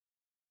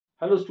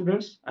Hello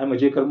students, I am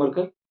Ajay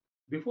Karmarkar.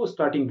 Before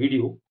starting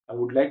video, I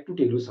would like to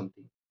tell you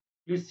something.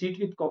 Please sit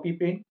with copy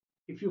pen.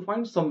 If you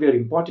find somewhere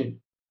important,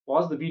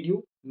 pause the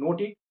video,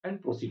 note it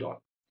and proceed on.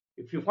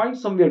 If you find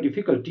somewhere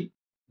difficulty,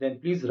 then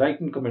please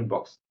write in comment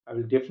box. I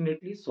will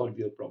definitely solve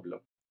your problem.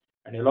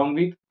 And along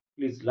with,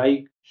 please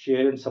like,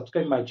 share and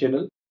subscribe my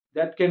channel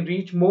that can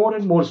reach more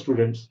and more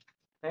students.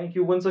 Thank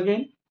you once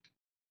again.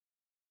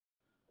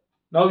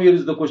 Now here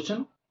is the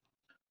question.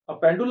 A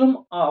pendulum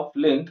of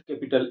length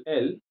capital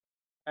L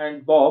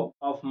and bob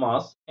of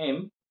mass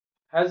m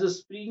has a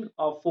spring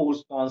of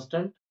force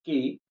constant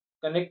k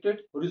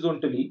connected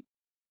horizontally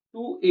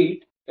to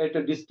it at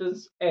a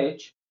distance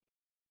h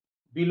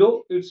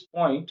below its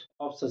point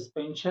of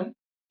suspension.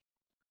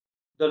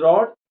 The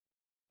rod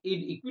in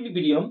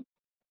equilibrium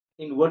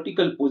in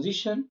vertical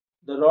position.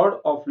 The rod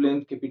of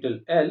length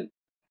capital L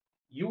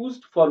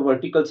used for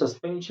vertical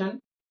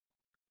suspension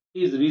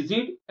is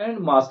rigid and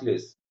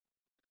massless.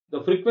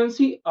 The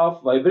frequency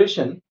of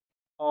vibration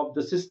of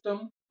the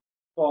system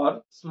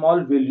for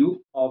small value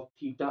of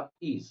theta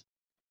is.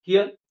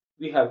 Here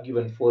we have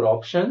given four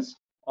options.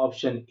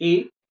 Option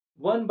A,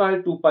 1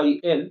 by 2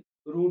 pi L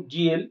root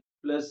GL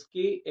plus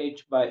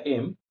KH by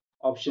M.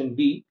 Option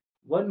B,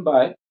 1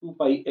 by 2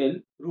 pi L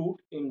root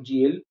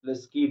MGL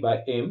plus K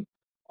by M.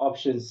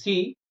 Option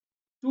C,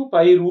 2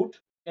 pi root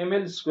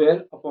ml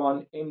square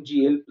upon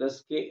mgl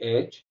plus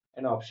kh.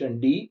 And option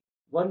D,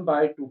 1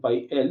 by 2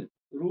 pi L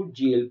root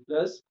gl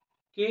plus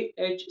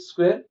kh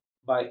square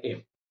by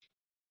m.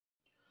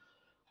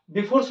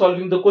 Before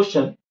solving the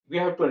question, we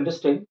have to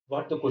understand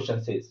what the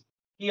question says.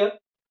 Here,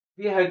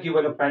 we have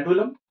given a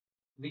pendulum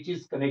which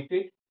is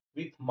connected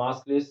with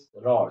massless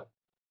rod.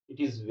 It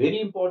is very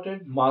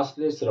important,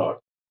 massless rod.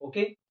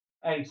 Okay,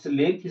 and its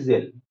length is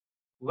L.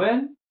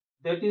 When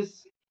that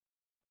is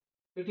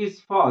it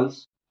is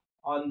falls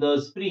on the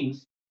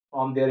springs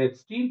from their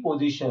extreme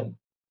position,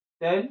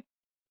 then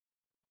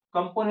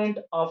component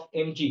of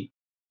mg,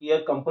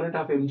 here component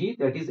of mg,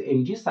 that is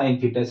mg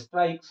sin theta,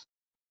 strikes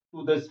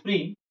to the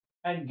spring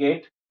and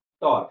get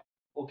torque.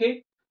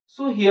 Okay,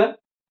 so here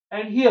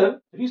and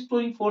here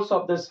restoring force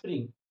of the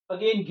spring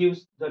again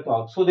gives the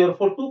torque. So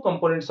therefore two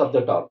components of the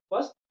torque,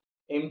 first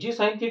mg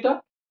sin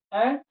theta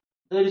and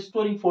the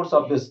restoring force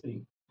of the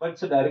spring, but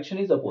the direction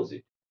is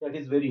opposite. That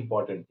is very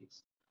important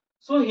things.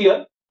 So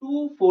here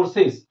two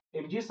forces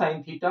mg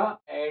sin theta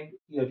and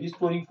here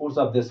restoring force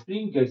of the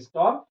spring gets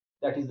torque.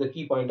 That is the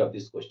key point of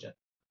this question.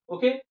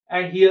 Okay,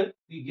 and here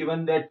we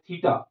given that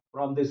theta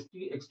from the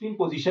extreme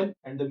position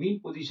and the mean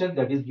position,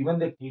 that is given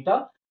that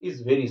theta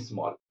is very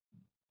small.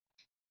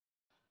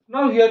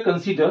 Now here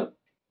consider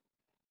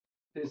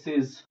this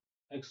is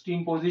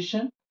extreme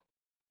position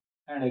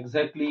and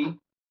exactly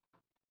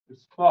it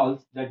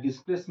falls that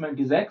displacement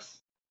is x.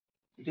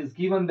 It is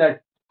given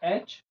that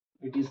h,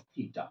 it is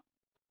theta,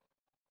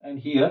 and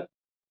here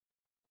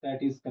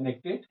that is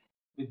connected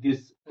with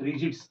this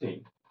rigid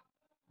state.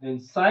 Then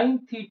sine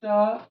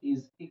theta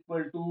is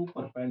equal to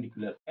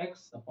perpendicular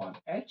x upon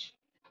h.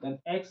 Then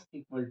x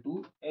equal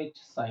to h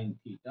sine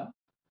theta.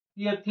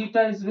 Here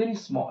theta is very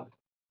small.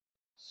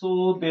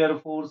 So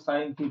therefore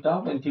sine theta,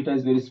 when theta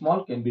is very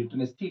small, can be written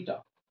as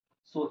theta.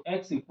 So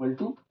x equal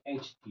to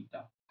h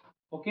theta.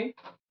 Okay,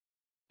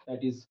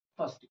 that is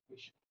first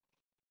equation.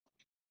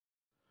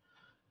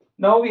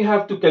 Now we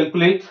have to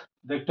calculate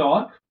the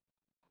torque,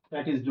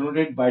 that is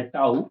denoted by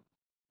tau.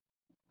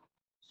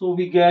 So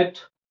we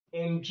get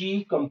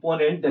mg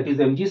component, that is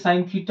mg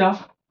sine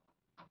theta,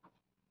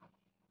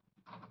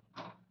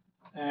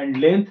 and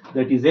length,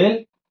 that is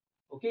L.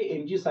 Okay,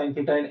 mg sine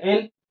theta and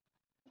L.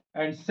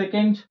 And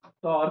second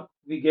torque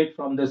we get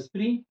from the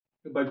spring,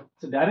 but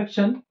the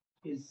direction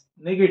is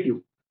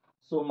negative.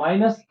 So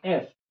minus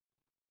F,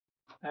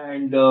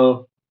 and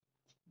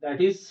that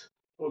is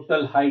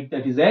total height,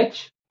 that is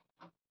h.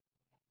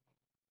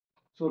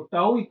 So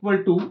tau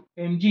equal to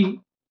mg.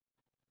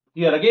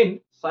 Here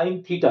again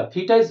sine theta.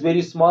 Theta is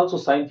very small, so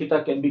sine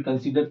theta can be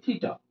considered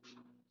theta.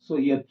 So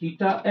here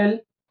theta L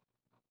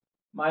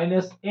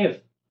minus F.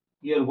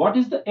 Here what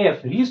is the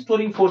F?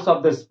 Restoring force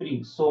of the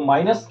spring. So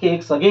minus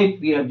kx, again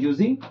we are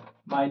using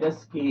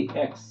minus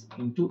kx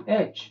into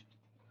h.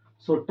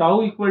 So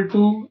tau equal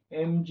to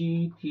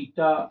mg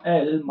theta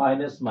L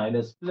minus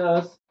minus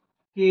plus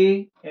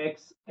kxh.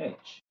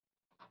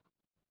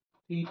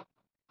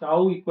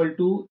 Tau equal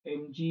to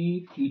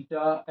mg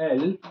theta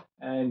L,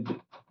 and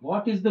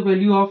what is the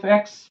value of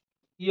x?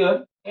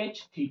 Here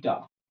h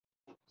theta.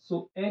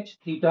 So h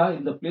theta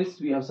in the place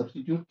we have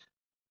substitute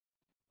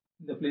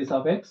in the place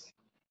of x.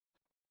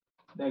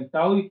 Then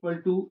tau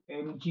equal to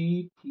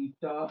mg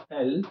theta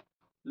L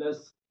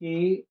plus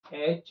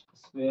kh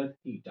square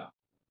theta.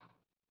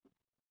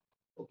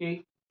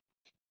 Okay.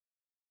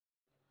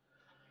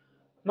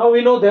 Now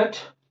we know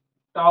that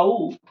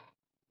tau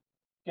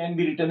can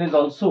be written as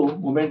also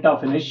moment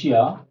of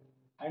inertia,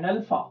 and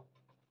alpha.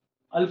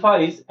 Alpha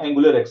is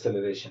angular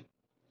acceleration.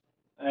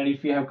 And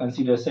if we have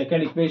considered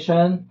second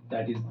equation,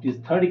 that is this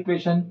third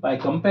equation, by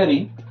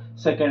comparing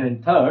second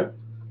and third,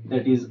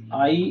 that is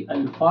I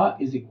alpha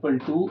is equal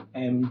to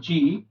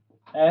mg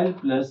L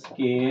plus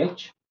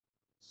kh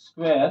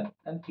square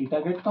and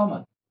theta get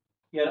common.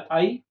 Here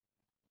I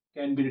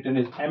can be written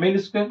as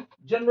ml square.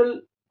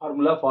 General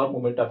formula for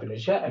moment of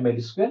inertia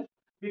ml square,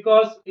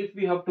 because if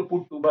we have to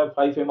put 2 by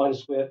 5 mr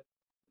square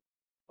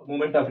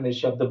moment of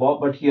inertia of the bob,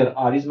 but here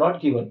r is not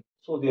given,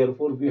 so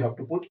therefore we have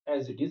to put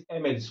as it is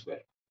ml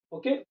square.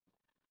 Okay,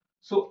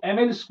 so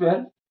ml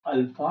square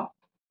alpha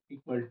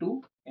equal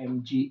to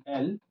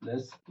mgl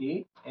plus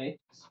kh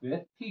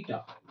square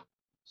theta.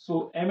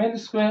 So ml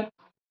square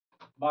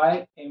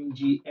by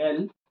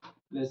mgl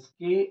plus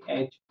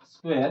kh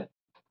square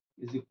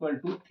is equal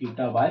to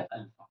theta by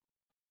alpha.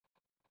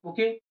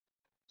 Okay,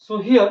 so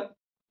here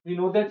we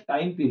know that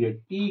time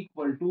period t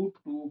equal to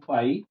 2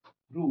 pi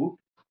root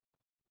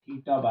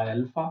theta by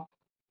alpha.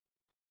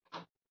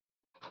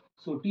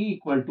 So t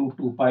equal to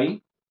 2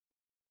 pi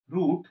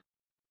root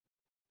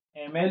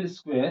ml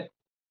square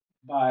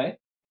by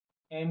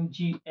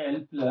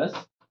mgl plus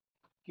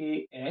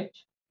kh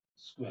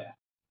square.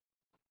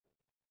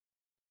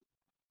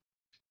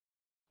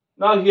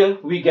 Now here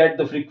we get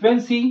the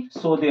frequency.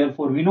 So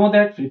therefore we know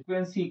that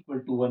frequency equal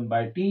to 1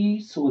 by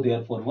t. So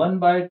therefore 1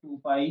 by 2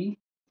 pi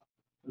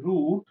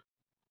root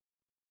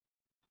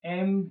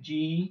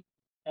mgl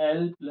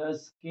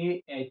plus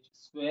kh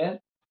square.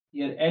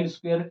 Here l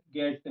square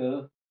get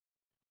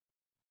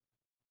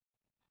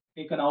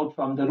taken out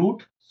from the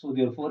root. So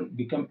therefore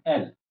become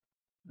l.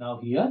 Now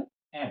here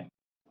m.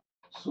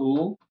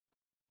 So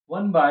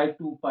 1 by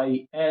 2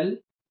 pi l,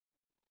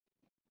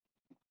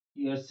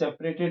 here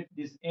separated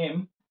this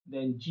m,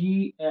 then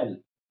gl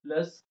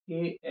plus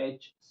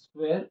kh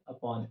square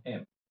upon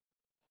m.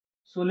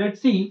 So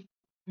let's see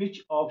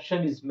which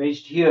option is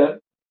matched here.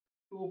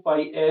 2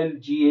 pi l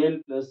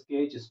gl plus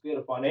kh square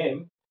upon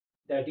m,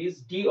 that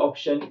is D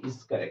option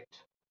is correct.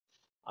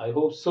 I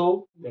hope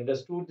so you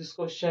understood this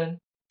question.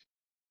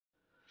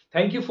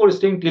 Thank you for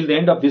staying till the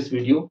end of this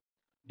video.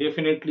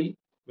 Definitely,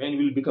 when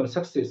you will become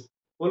success,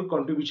 whole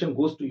contribution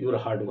goes to your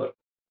hard work.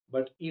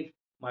 But if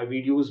my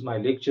videos, my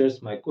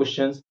lectures, my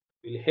questions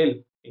will help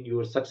in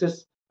your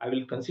success, I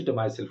will consider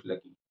myself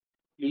lucky.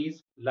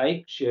 Please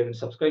like, share and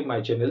subscribe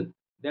my channel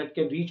that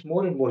can reach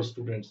more and more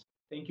students.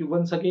 Thank you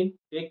once again.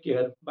 Take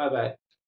care. Bye bye.